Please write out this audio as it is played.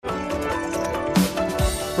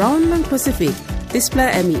round lang Pacific. Display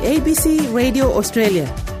ABC Radio Australia.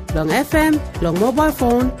 Long FM, long mobile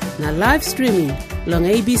phone, na live streaming. Long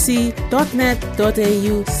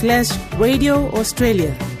abc.net.au/Radio Australia.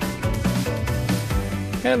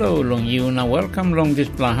 Hello, long you na welcome long this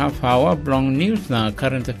half hour long news na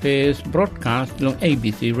current affairs broadcast long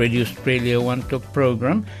ABC Radio Australia one talk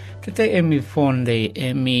program. Today Emmy Fonday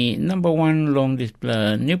Emmy number 1 long this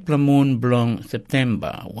new moon blong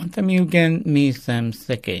September. One time you again me Sam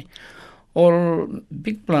Seke. All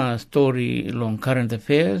big story long current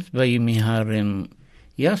affairs by me harem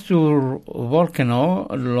Yasur volcano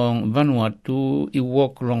long Vanuatu I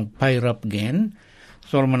walk long Pirap again.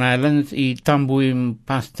 Solomon Islands I tambuim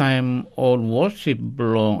pastime all worship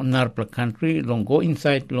belong Narpla country long go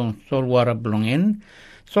inside long Solwara belong in.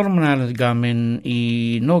 Solomon Islands gamen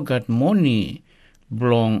I nogat money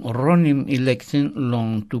belong ronim election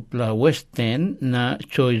long tupla western na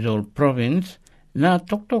Choiseul province na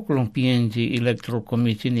tok long PNG electoral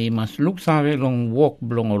commission I mas look save long walk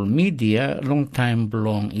belong all media long time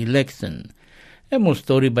belong election. A more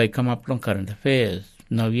story by come up long current affairs.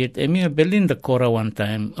 Now yet Emir Belinda Cora one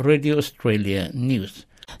time Radio Australia News.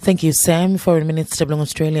 Thank you, Sam. 4 minutes to belong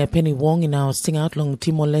Australia. Penny Wong in our sing out long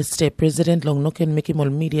Timor-Leste president long Noken make him all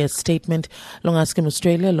media statement long ask him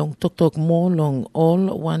Australia long talk more long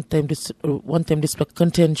all one time display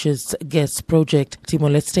contentious gas project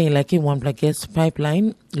Timor-Leste like in one black gas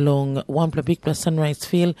pipeline long one big plus Sunrise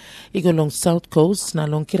Field go long South Coast na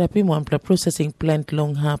long Kirapim one processing plant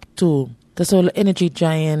long Hub 2. The Solar Energy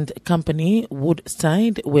Giant Company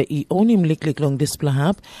Woodside, where he own him lick long display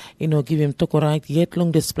hub, give him talk right yet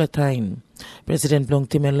long display time. President Blong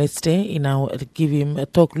Timor-Leste, now give him a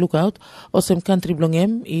talk lookout, or some country Blong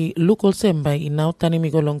him, he look also by now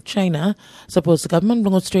tanimigo long China, suppose government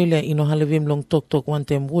Blong Australia, halivim long talk one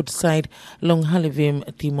time Woodside, long halivim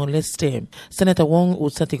Timor-Leste. Senator Wong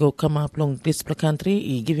would satigo come up long display country,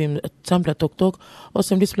 he give him a sampler talk, or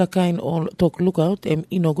some display kind all talk lookout,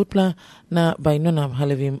 good pla na by none of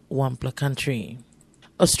halivim one pla country.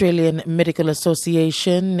 Australian Medical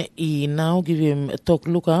Association now give him a talk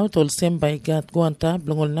lookout all same by Gat Guanta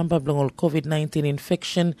blong all number blong all COVID-19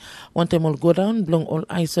 infection one time all go down blong all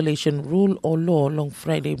isolation rule or law long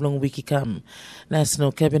Friday blong wiki come.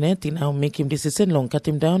 National Cabinet now make him decision long cut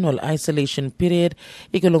him down all isolation period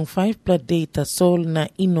iko long 5 pla day ta sol na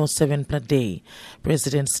 7 pla day.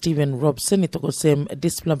 President Stephen Robson itoko same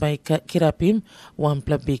display by kirapim 1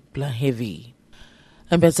 pla big pla heavy.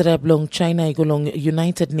 Ambassador Blong China igolong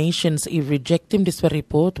United Nations reject him this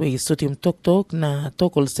report where he suit him talk na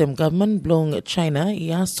tokol same government Blong China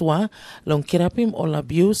aswa long kirapim all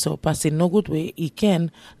abuse or passing no good way he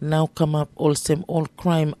can now come up all same all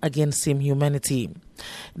crime against him humanity.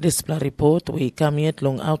 This report we come yet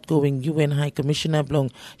long outgoing UN High Commissioner Blong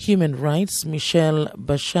Human Rights Michelle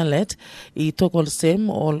Bachelet he talk all same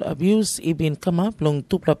all abuse he been come up long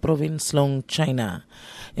Tupla province long China.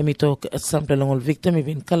 Emi talk sample long all victim he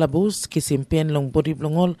been calabus kisim pen long body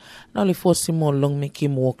blong all now le force him all long make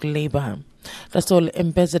him work labor. That's all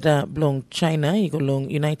Ambassador Blong China, he go long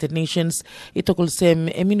United Nations, it all same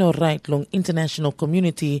emino right long international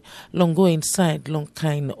community long go inside long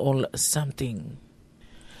kind all something.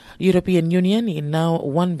 European Union in now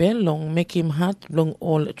one bell long make him hot long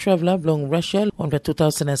all traveler long Russia on the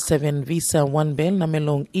 2007 visa one bell na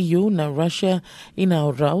melong EU na Russia in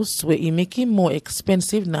our rouse where he make him more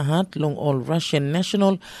expensive na hot long all Russian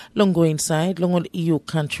national long go inside long all EU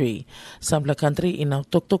country. Sambla country in our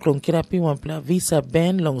tok long kirapi one pla visa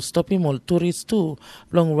ban long stop him all tourists too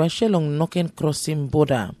long Russia long knock and cross him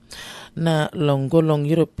border. Na long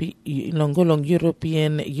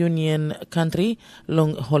European Union country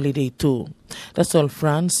long holiday too. That's all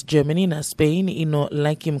France, Germany, na Spain,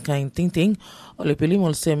 like him kind ting. Olipilim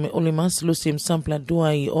olsem olimas lusim sampla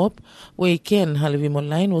duai op, where he can halivim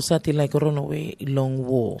online wasati like runaway long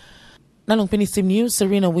war. Nalong Penisim News,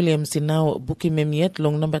 Serena Williams in now booking mem yet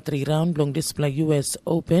long number 3 round long display US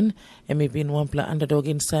Open. Emi bin 1 pla underdog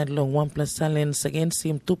inside long 1 pla silence against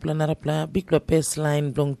him 2 pla narapla big pla pace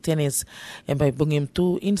line long tennis and by bung him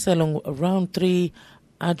 2 inside long round 3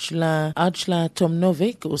 Ajla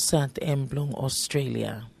Tomnovic usat blong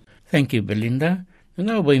Australia. Thank you Belinda.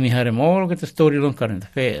 Now by me harem all get the story long current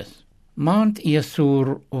affairs. Mount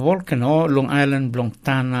Yasur volcano long island blong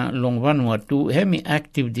Tana long Vanuatu hemi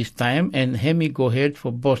active this time and hemi go ahead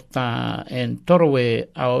for Bosta and Toroway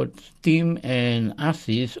out steam and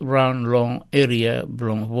ashes round long area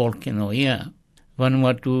blong volcano here.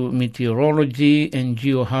 Vanuatu Meteorology and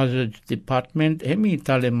Geohazards Department hemi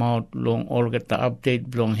talem out long olgata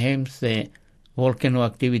update blong hem se volcano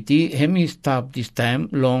activity hemi stop this time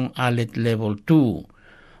long alert level 2.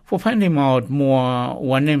 For finding out more,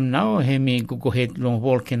 wanem now hemi guguhet long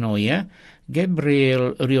volcano ya,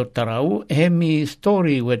 Gabriel Riotarau hemi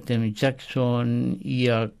story with them Jackson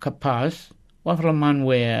ya Kapas, waframan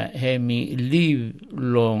where hemi live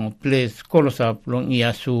long place kolosap long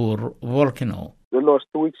Yasur volcano. The last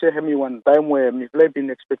 2 weeks, hemi one time where me fly been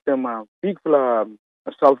expecting a big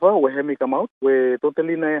sulfur where hemi come out, where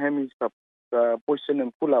totally na hemi stop. Position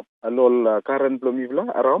and pull up a lot current blow mivla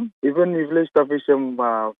around. Even mivla stuff is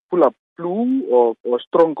pull up flu or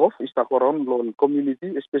strong cough is around lo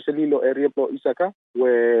community, especially lo area lo Isaka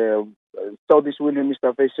where southeast wind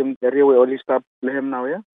stuff is area where only stop lehem now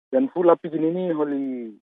ya. Then full up ini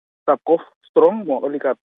only stop cough strong mo only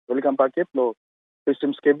kan paket lo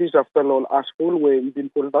system skebis after lo asphalt where it been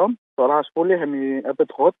pull down. So asphalt hemi a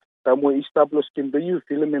bit hot. Time where stop lo skin do you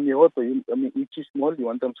feel hemi hot or you itchy small you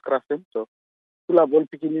want them scratch them so. Pula bol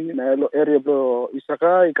pikinin na area blo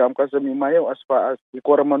Isaka ikam kasami mayo as far as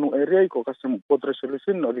ikoramanu area iko kasam pot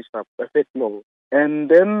resolution or stop effect low. And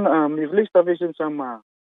then mivli station sama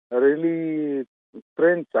really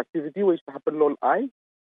strange activity which happen lol I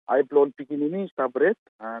blown pikinini stop red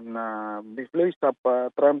and mivli stop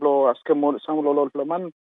tremblo askemol some lol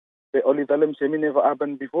flaman the only talem semi never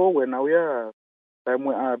happened before when now ya time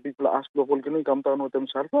when big ask local kini come down with them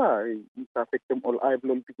salva it affect them all I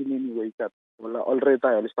blown pikinini way that all red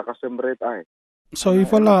eye, lista kasem red eye. So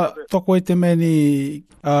if wala talk with them any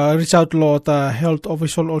reach out lo ta health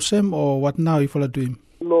official also or what now if wala do him?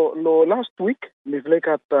 Lo last week me like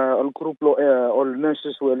at all group lo all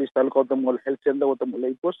nurses who list all got them all health center with them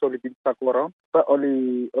all post all been stuck around. But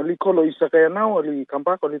only colo isa kaya now only come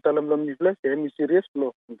back only tell them lo me like me serious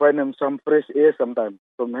lo find them some fresh air sometimes.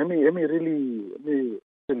 So me really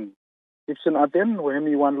if an attend we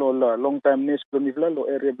me one lo long time nurse lo me lo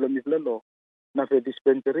area lo me lo na fe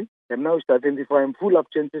dispensary and now start identifying full up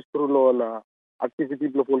chances through lo activity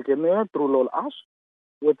blo volcano through lo ash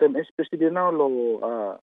with them especially now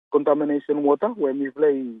lo contamination water where me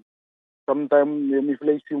play sometime me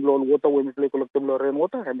play simple water where me play collect lo rain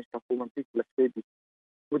water and stuff from big like baby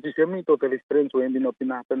which is me totally strange when it not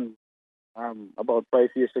happen about 5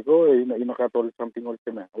 years ago you know got all something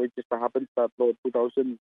also which just happened start lo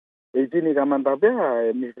 2018 kaman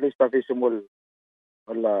tabe me play stuff is small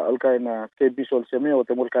all kind of KB sol semi or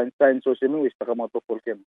temol kind sign so semi is takamoto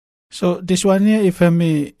volcano. So this one here, if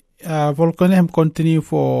volcano continue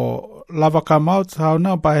for lava come out, how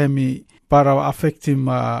now by me para affecting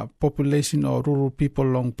population or rural people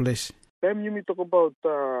long place? Then you talk about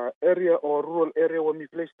area or rural area when we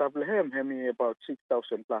place Tablehem, about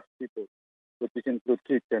 6,000 plus people, which include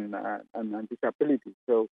kids and disability.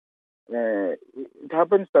 So it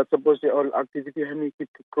happens that suppose all activity keep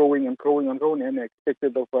growing and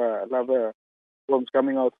expected of lava forms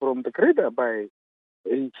coming out from the crater by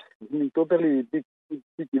a totally big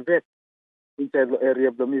event inside the area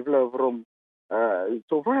of the Mivla from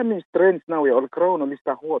so far strange now all crown only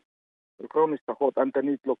hot. The crown is hot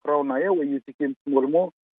underneath the crown now where you take small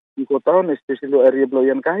more you go down especially area of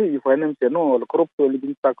Yan Kai you find them say no the crop to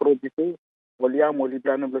living road before Waliam or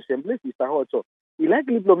Libran of the assembly is hot so he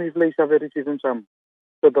likely blooming place a very season some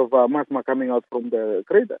sort of magma coming out from the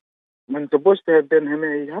crater. When supposed to have then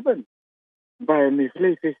happen. By me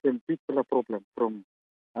place is a big problem from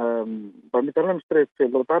Pamitalam Strait se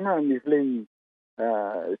Lotana me play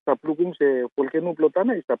Saplugum se volcano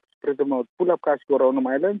Lotana is spread them out full up cash around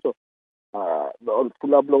island so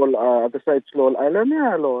full up other sides low island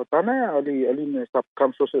ya Lotana ali stop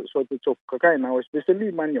comes so to chop kakai now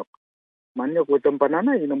especially Maniok with them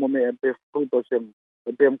banana, you know, fruit or some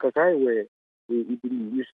kakai where it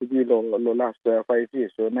used to be the last 5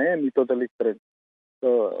 years. So I am totally strange. So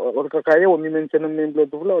or kakai when you mention them name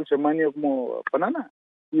blood also maniok mo banana.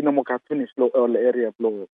 You know mo cat finish all area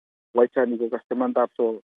blow white chani go customer tap.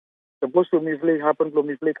 So suppose to me play happen to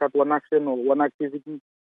me play cat one action or one activity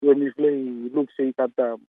when me play look say cat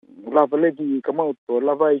lava legi come out or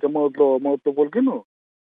lava come out lo mouth volcano.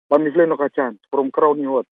 But me play no chance from crown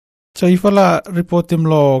hot. So if I report them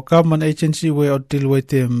law government agency where deal with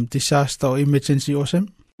them disaster or emergency or some?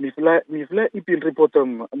 Mifla ipin report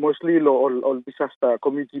them mostly all disaster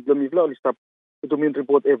community mifla all stop to mean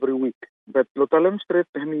report every week. But lotalem straight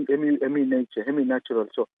hemi nature, hemi natural,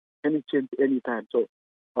 so any change any time. So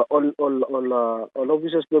all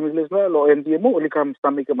officers mifla law NDMO only come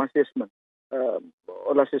to make an assessment.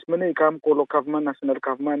 ola sesmene ikam kolo government national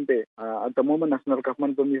government be at the moment national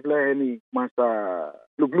government lo mivla hemi masa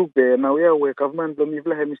lug be now yeah we government lo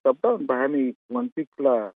mivla hemi stop down ba hemi one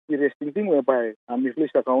particular serious thing whereby mivla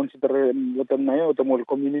sta consider what na yo the whole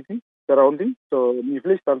community surrounding so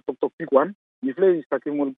mivla sta tok big one mivla sta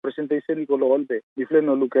kimol presentation ko lo olbe mivla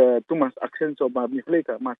no look too much action so ba mivla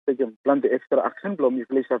ka mas take plan the extra action lo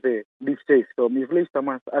mivla sta be live safe so mivla sta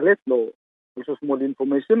mas alert lo also small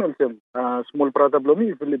information also small prada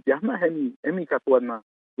blomi Philip Yahna hemi katuan na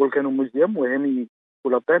volcano museum we hemi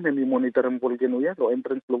kulaptan hemi monitor volcano ya lo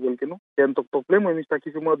entrance lo volcano then tok problem we mista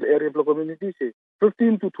kisimo the area of community say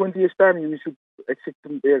 15 to 20 years time you should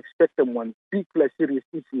expect them one big plus serious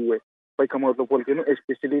issue by come out of volcano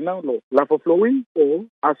especially now lo lava flowing or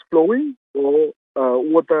ash flowing or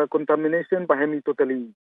water contamination by hemi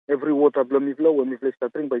totally every water blomi flow when we place the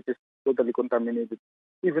drink by just totally contaminated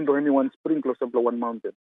even though anyone sprinkles up one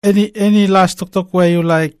mountain. Any last talk where you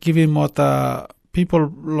like giving what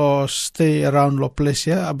people lo stay around lo place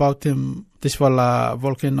yeah, about this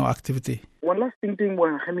volcano activity? One last thing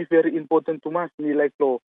was very important to us. Me like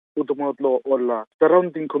lo utumot lo all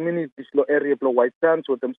surrounding communities lo area lo White Sands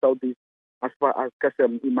or them southeast as far as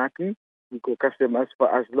Kasem Imaki, go Kasem as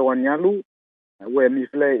far as Loanyalu, where me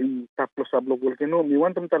fly in Taplo Sablo volcano. Me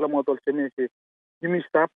want them talamot also me say you me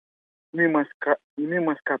stop. Me must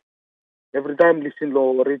cut. Every time listen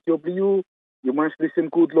lo radio blue, you must listen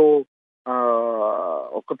good lo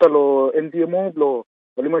okata lo NDMO lo.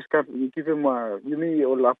 You must cut. You give him you me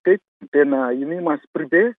all update. Then you me must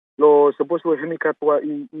prepare. Lo suppose we hemi cut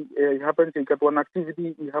it happens in cut one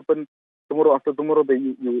activity. It happen tomorrow after tomorrow. But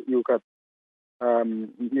you cut.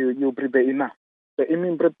 You prepare enough. The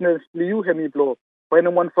immune preparedness you hemi lo.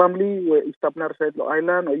 When one family where stop na side lo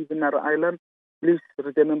island or even na island. Please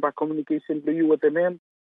return back communication to you with them.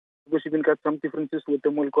 Suppose you got some differences with the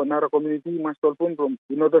Nara community, must solve from.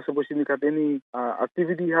 You know that suppose you got any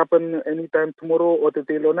activity happen anytime tomorrow or the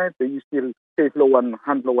day or night, but you still save one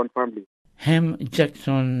family. Hem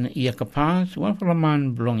Jackson Iakapas, one for a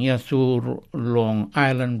man belong Yasur, Long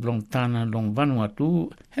Island, Long Tana, Long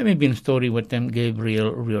Vanuatu, having been story with them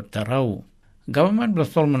Gabriel Riotarau. Government of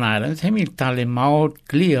Solomon Islands hemi tally out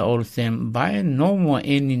clear all them by no more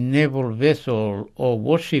any naval vessel or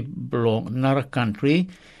warship belong another country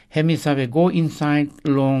hemi save go inside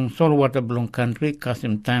long saltwater belong country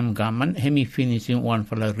custom time government hemi finishing one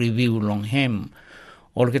for a review long hem.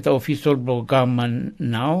 All get official blow government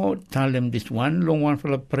now tell them this one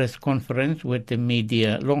for a press conference with the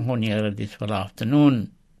media long honor this for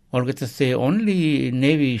afternoon. Or get to say only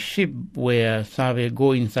Navy ship where Save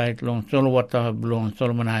go inside long saltwater belong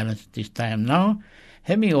Solomon Islands this time now.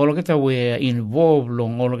 Hemi all get were involved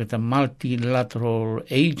long all get a multilateral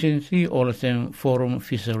agency or same forum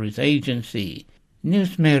fisheries agency.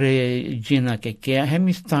 News Mary Gina Kekea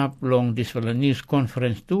hemi stop long this for the news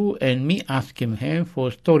conference too and me ask him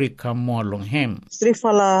for story come more long him.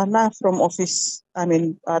 Strifala na from office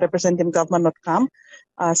representative government not come.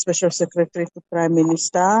 Special Secretary to Prime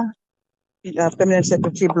Minister, Permanent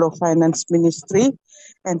Secretary of Finance Ministry,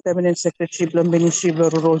 and Permanent Secretary of Ministry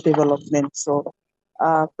of Rural Development. So,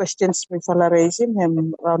 questions we fala raising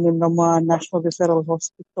him around in Nama National Referral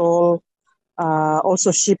Hospital,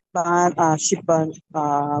 also ship ban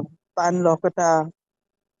lokata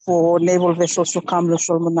for naval vessels to come to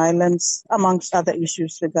Solomon Islands, amongst other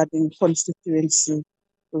issues regarding constituency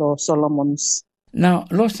law Solomons. Now,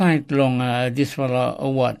 last night long this for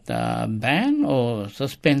ban or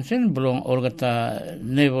suspension belong all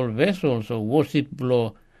naval vessels or warship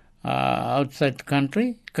below outside the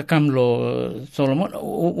country. Kakam lo Solomon.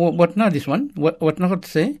 What now this one? What not to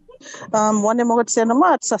say? One more say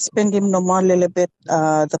no suspend him no more little bit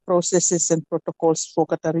the processes and protocols for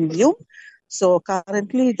kata review. So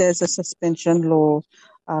currently there's a suspension law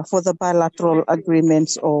for the bilateral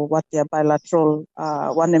agreements or what they are bilateral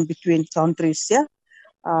one in between countries, yeah.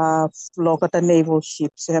 Look at the naval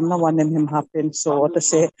ships, one of them happen. So to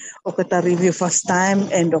say, okay, review first time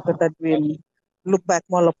and okay, look back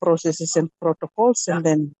more processes and protocols, and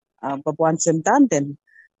then but once and done, then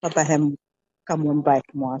him come on back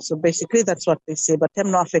more. So basically that's what they say. But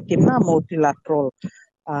him not affecting na multilateral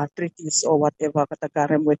treaties or whatever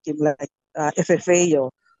katakarem with him like FFA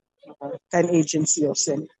or kind agency or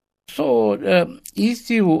something. So,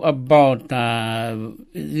 issue about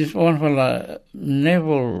this one for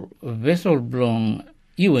naval vessel belong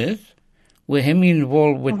US, where him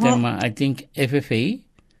involved with them, I think FFA.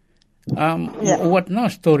 What now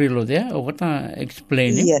story lo there? Or what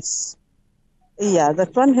explaining? Yes. Yeah,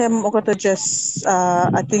 that one him okata just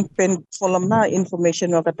I think pen follow na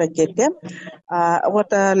information okata get them.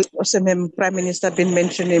 What some Prime Minister been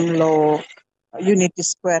mentioning lo Unity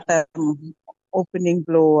Square opening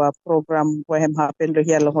blow program where him happened to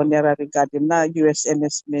hear honera regarding na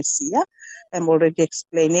USNS Messia. I'm already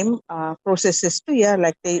explaining processes to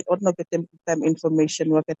like they ought not get them information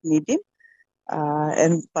what it needing.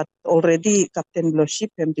 But already Captain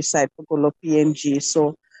Bloship him decide to go to PNG.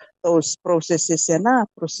 So those processes and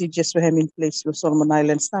procedures we have in place with Solomon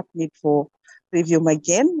Islands not need for review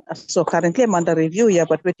again. So currently I'm under review,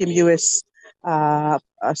 but with him US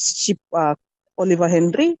ship Oliver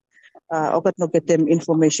Henry, ogat no get them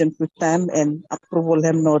information with them and approval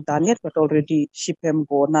him no done yet, but already ship him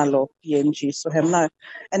go nalo PNG. So him na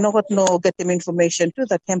and ogat no get them information too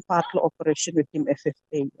that him part of operation with him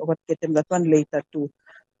FFA. Ogat get them that one later too.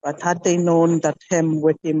 But had they known that him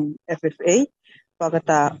with him FFA,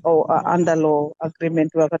 pagata under law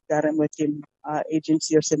agreement wagat garam with him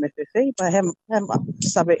agency or some FFA, but him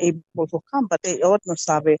sabe able to come, but they ought no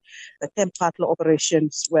sabe that him part of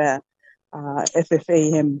operations where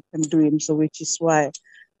FFA him doing, so which is why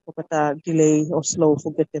pagata delay or slow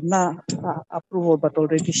for get them na approval, but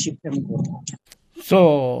already ship him go.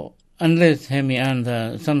 So unless hemi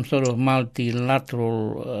under some sort of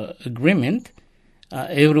multilateral agreement,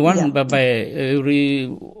 everyone by every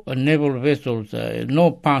naval vessels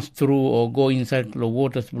no pass through or go inside the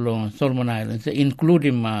waters below Solomon Islands,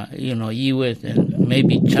 including US and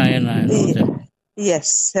maybe China and all that.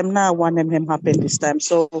 Yes, him na one him happen this time.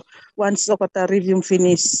 So once the review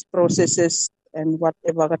finish processes and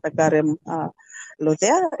whatever kata garem lo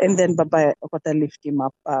there, and then bye lift him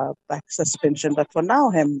up back suspension. But for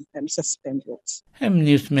now, him suspended. Hem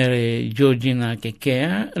news Mary Georgina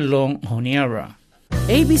Kekea long Honiara.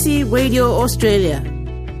 ABC Radio Australia.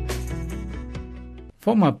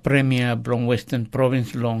 Former Premier Blong Western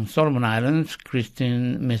Province long Solomon Islands,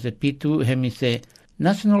 Christine Mesepitu, hemi say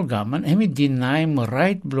national government hemi deny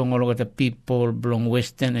right belong all the people belong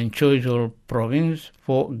Western and Choiseul Province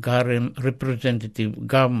for Garem representative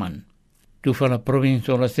government. Tufala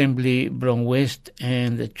Provincial Assembly belong West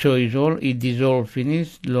and Choiseul it dissolved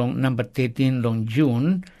finish long number 13 long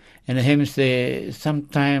June and hemi say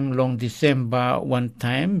sometime long December one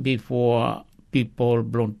time before people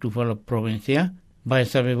belong Tufala Province here by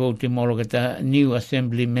sabe voting all the new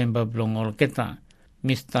assembly member belong all keta.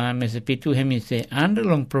 Mr. Mesepitu hemi say under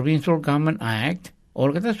long Provincial Government Act,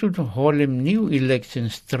 Olgata should hold him new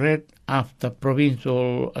elections straight after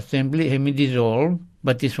Provincial Assembly hemi dissolve,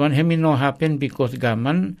 but this one hemi no happen because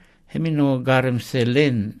government hemi no garem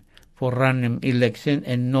selen for random election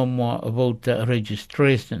and no more voter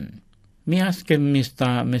registration. Me ask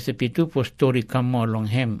Mr. Mesepitu for story come along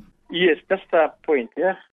him. Yes, that's the point,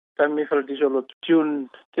 yeah. Time for dissolve June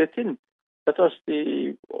 13. That was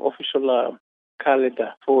the official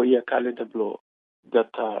calendar, 4-year calendar blow that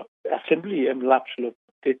assembly lapsed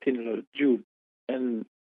 13 June and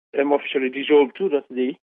officially dissolved too that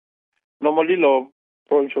day. Normally law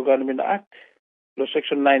Provincial Government Act, law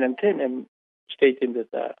section 9 and 10 stating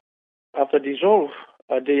that after dissolve,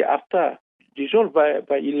 a day after dissolved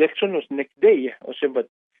by election was next day or so, but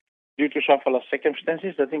due to some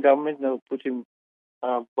circumstances I think government now put him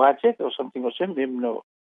budget or something or send him no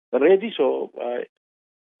ready, so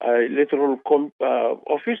electoral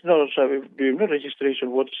office no doing no registration.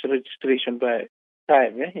 What is registration by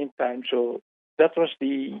time? In time, so that was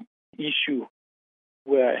the issue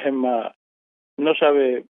where him no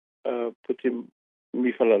sabe put him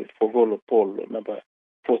mifala for goal poll number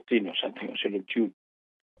 14 or something or so in June.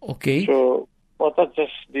 Okay. So that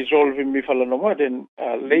just dissolving mifala no more. Then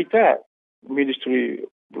later Ministry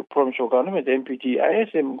Provincial Government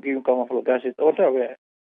MPTIS giving come for Gazette order where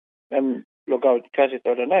logout Gazette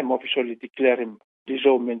order I'm officially declaring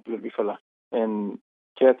dissolvement will be fella and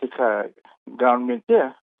caretaker government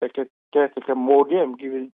there caretaker mode I'm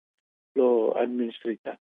giving the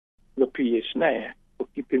administrator the PS now for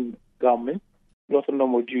keeping government not no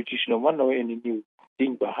more duties no one or any new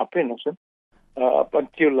thing will happen also up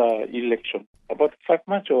until election about 5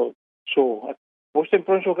 months or so most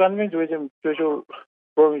provincial government with them special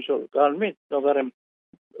provincial government no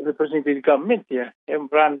representative government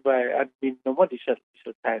run by admin nobody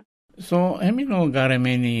time. So have you no got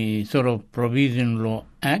any sort of provision law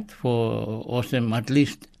act for awesome at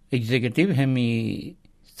least executive hemi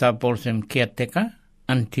support some caretaker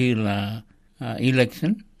until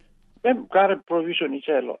election? Then current provision is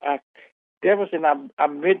a law act. There was an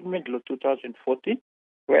amendment law 2014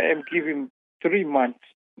 where I'm giving 3 months.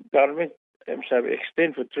 Government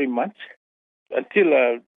extend for 3 months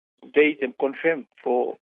until date and confirm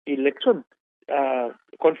for election.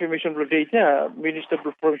 Confirmation of date, Minister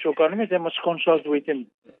of Provincial Government, they must consult with him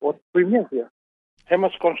or premiers here. They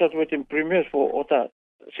must consult with him premiers for what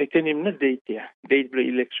certain date here, date of the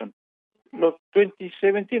election. lo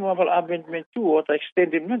 2017 mabal amendment 2 what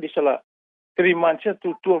extended na this ala 3 months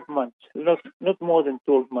to 12 months, not more than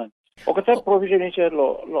 12 months. O kata provision is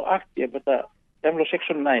lo act but lo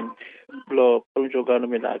section 9 lo provincial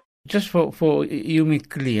government act. Just for you make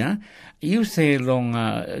clear, you say long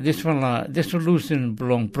this one dissolution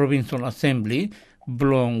belong provincial assembly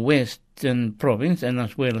belong Western Province and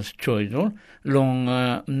as well as Choiseul long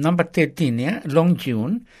number 13 long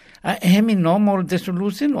June. Have normal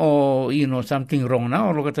dissolution or something wrong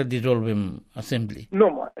now or look at dissolve assembly?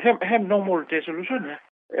 No, have normal dissolution.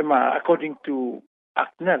 According to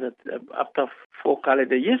act that after 4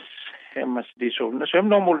 calendar years, must dissolve. So have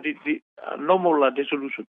normal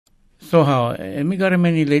dissolution. So how? We got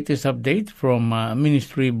many latest update from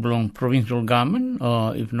Ministry belong provincial government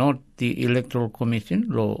or if not the electoral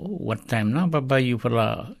commission. What time now? But by you for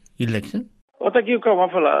the election? What I give come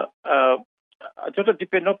for just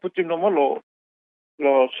depend on putting normal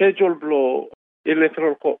lo schedule lo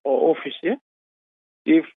electoral office.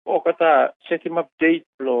 If okata set him up date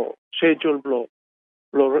lo schedule lo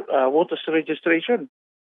voters registration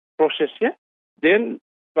process, then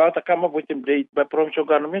about to come up with them date by provincial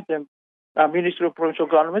government and Ministry of Provincial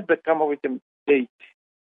Government that come up with them date.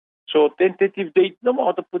 So tentative date no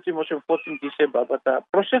more to put him was 14 December, but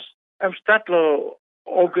process start lo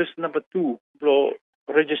August number 2 lo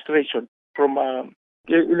registration from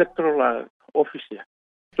electoral office.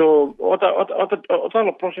 So what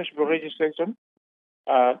process for registration?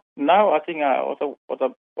 Now I think what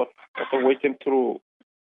waiting through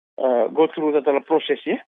go through that process,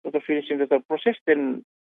 what finishing that process, then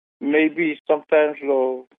maybe sometimes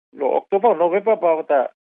October, November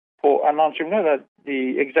about for announcing that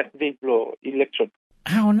the exact date of election.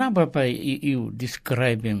 How number by you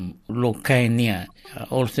describe him Kenya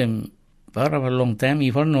also for a long time,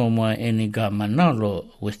 even no more any government now,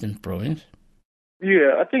 Western Province.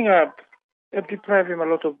 Yeah, I think it deprived him a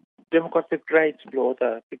lot of democratic rights,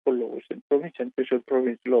 the people of Western Province and Special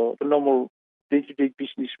Province, the normal day-to-day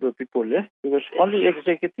business for people, because only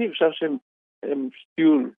executives have some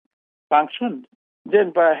still function.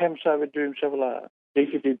 Then by himself, do himself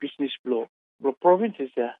day-to-day business law. The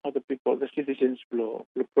provinces, other people, the citizens law,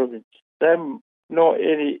 the province. Them no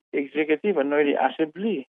any executive and no any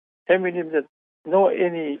assembly. Meaning that no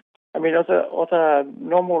any, other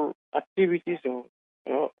normal activities or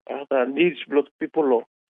other needs of people or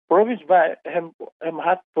province by him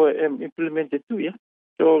had for implemented too,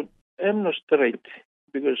 So I'm not straight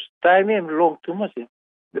because time long too much.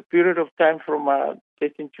 The period of time from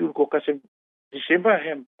 13 June to December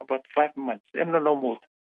about 5 months. I'm not more.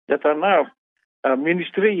 That are now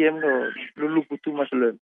ministry no look too much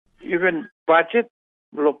learn. Even budget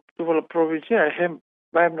to the province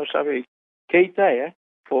I'm not savvy Keita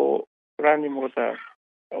for running with the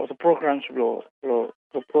programs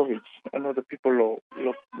the province and other people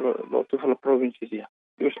to the provinces here.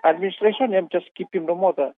 Because administration just keeping no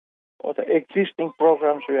more the existing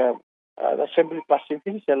programs we have the assembly passing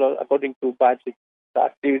things according to budget, the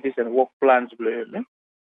activities and work plans.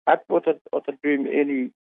 At what doing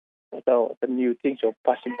any the new things or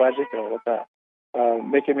passing budget or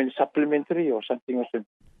make them in supplementary or something or something.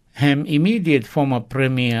 Immediate former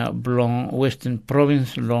Premier belong Western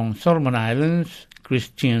Province long Solomon Islands,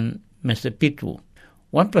 Christian Mesepitu.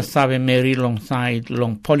 One plus Save Mary alongside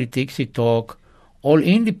long politics he talk all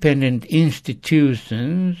independent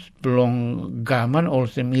institutions belong government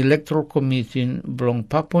also electoral commission belong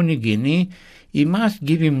Papua New Guinea. He must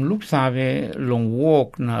give him look save long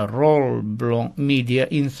work na role belong media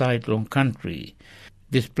inside long country.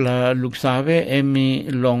 Displa luksave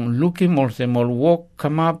emi long looking also more work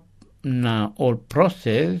come up na all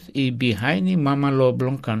process behind him mama lo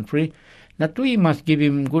belong country. Na tu must give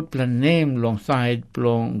him good plan name long side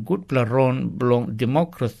belong good plan run belong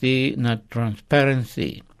democracy na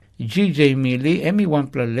transparency. GJ Millie emi one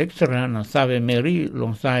plan lecturer na Save Mary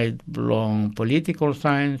long side belong political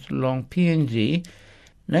science long PNG.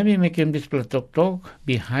 Let me make him display talk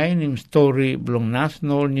behind him story belong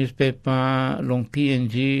national newspaper long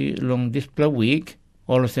PNG long display week.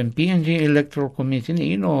 Also PNG electoral commission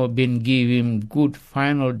been give him good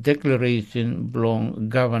final declaration belong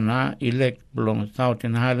governor elect belong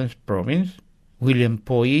Southern Highlands province. William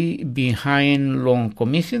Poi behind long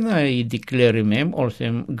commissioner he declare him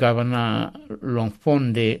also governor long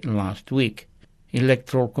Fonde last week.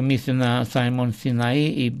 Electoral Commissioner Simon Sinai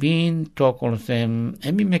he been talk also and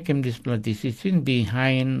make him display decision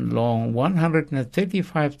behind long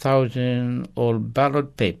 135,000 all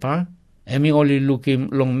ballot paper. And only look him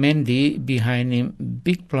long Mendy behind him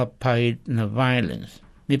big paid na violence.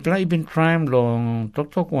 Mi play been trying long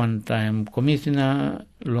talk one time commissioner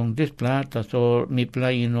long this plata so mi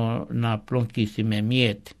play na plonkissime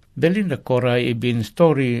miet. Belinda Cora e been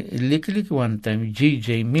story likely one time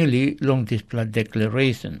GJ Millie long this plat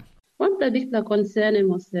declaration. One particular concern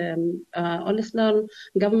was all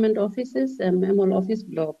government offices, all office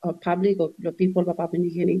public or people of Papua New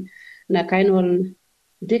Guinea, na kind of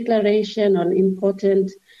declaration or important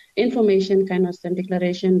information kind of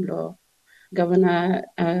declaration law. Governor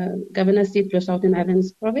Seat of Southern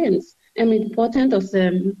Islands Province. Important of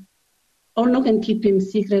them, all not can keep him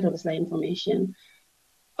secret of the information.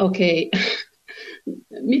 Okay,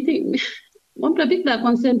 meeting one particular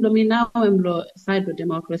concern for me now. I'm side of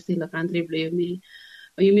democracy, the country blame me.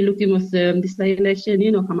 You looking at this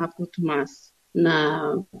election, come up to mass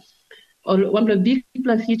now. One of the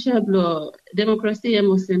big feature of democracy,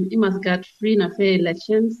 it must get free and fair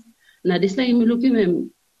elections. Now this time you looking at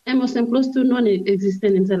I was close to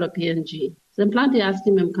non-existent in the PNG. So I'm planning to ask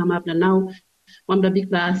him come up now. One of the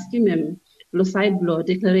big asking him, the side blow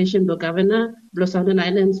declaration the governor, the Southern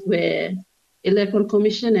Islands where electoral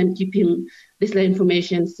commission and keep him this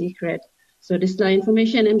information secret. So this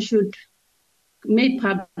information should made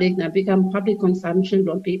public now become public consumption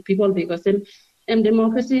of people because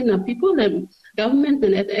democracy now people government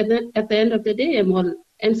and at the end of the day all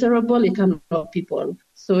answerable economic people.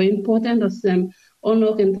 So important of them.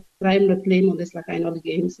 Ono can try to play on this kind of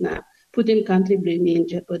games now, putting country blaming in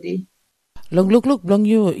jeopardy. Long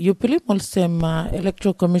you believe also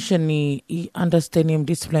electoral commission I understand him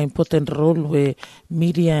display important role where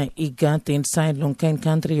media I got inside long kind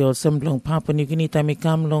country or some long Papua New Guinea time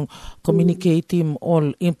come long communicate him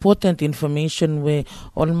all important information where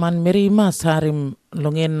all man Mary mas harim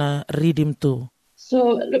long en read him too.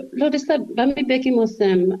 So this Bambi Becky was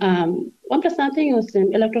one something was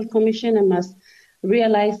electoral commission and must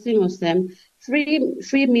realizing was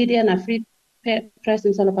free media and free press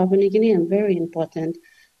in Papua New Guinea are very important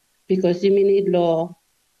because you need law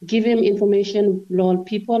give him information law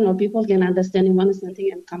people can understand one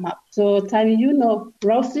something and come up. So time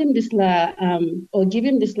browsing this or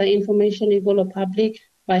giving this information you go to public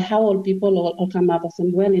by how all people all come up as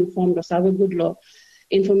some well informed or some good law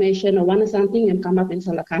information or one something and come up in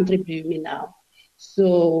the country me now.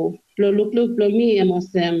 So look me and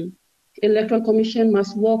was electoral commission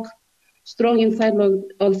must work strong inside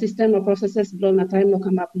all system or processes blown a time no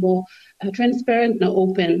come up more transparent no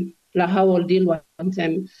open how all deal with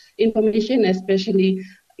them information especially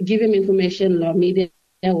give him information law media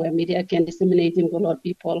where media can disseminate in a lot of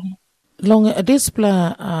people. Long this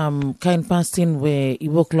kind passing where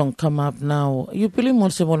you work long come up now you believe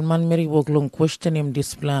also one man Mary work long question him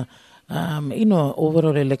this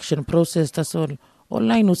overall election process that's all.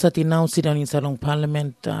 Online usati now sit down in salon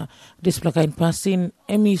parliament this kind passing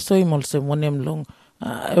emi soy also one long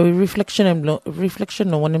reflection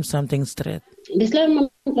no one something straight. This is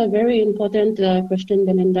a very important question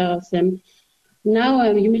Belinda now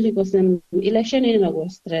you go some election in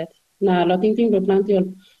August straight now lot thinking the plenty of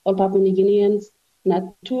Papua New Guineans not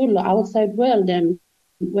too outside world them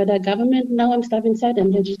whether government now I'm stuck inside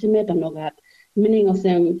and legitimate or not meaning of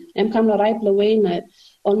them come the right way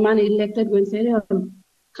on money elected when say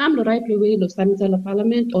come the right way of the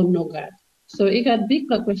parliament or no God. So it got big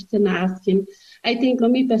question asking. I think for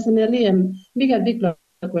me personally big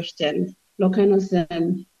question. Kind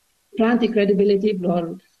of plenty credibility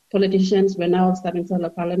for politicians when now starting the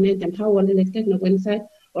parliament and how all elected no inside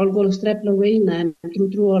all go strap away and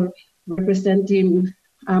through all representing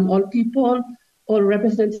all people or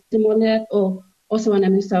representing all or also when I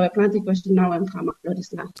miss our plenty question now I'm come up with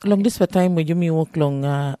this now. Long this time when you work long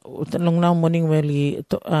now morning really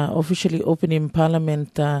officially opening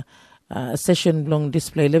parliament session long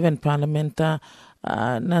display 11 parliament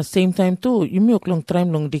na same time too you work long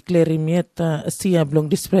time long declare yet siya long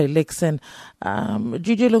display election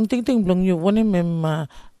GJ long ting long you one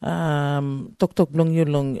talk long you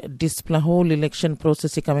long display whole election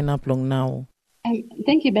process coming up long now.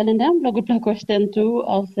 Thank you, Belinda. A good question too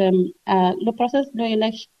of the process of the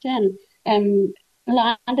election.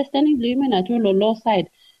 Understanding the human at law side.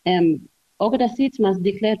 All the seats must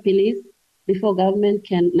declare police before government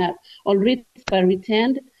can already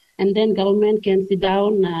returned, and then government can sit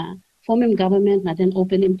down, forming government, and then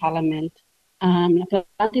opening parliament. For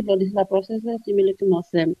the processes, you may look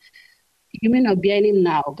at you may not be him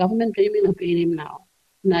now. Government you may not be him now.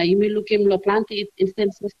 Now you may look him plenty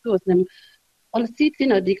instances too of them. All seats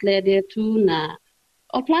declared there too now.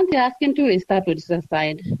 All plenty asking to is start with this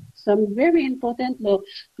side. Some very important law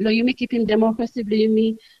you may keep him democracy, you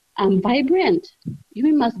may vibrant.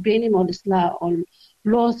 You must bring him all this law on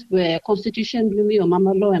laws where constitution or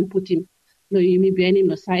mama law and put him no yumi benin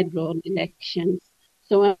no side blow elections.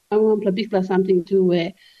 So I want to big something too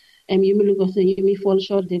where yumi look also yumi fall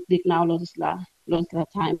short they now lost la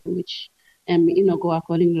time which go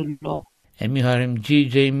according to the law. Emi harim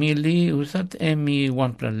GJ Milley usat emi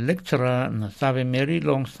one lecturer na Save Mary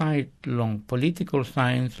long side long political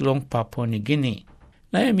science long Papua New Guinea.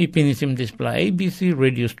 Na emi pinisim displa ABC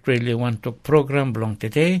Radio Australia one talk program belong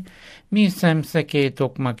today. Mi Sam Seke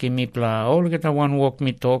talk makimi pla all get a one walk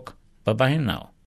me talk. Bye bye now.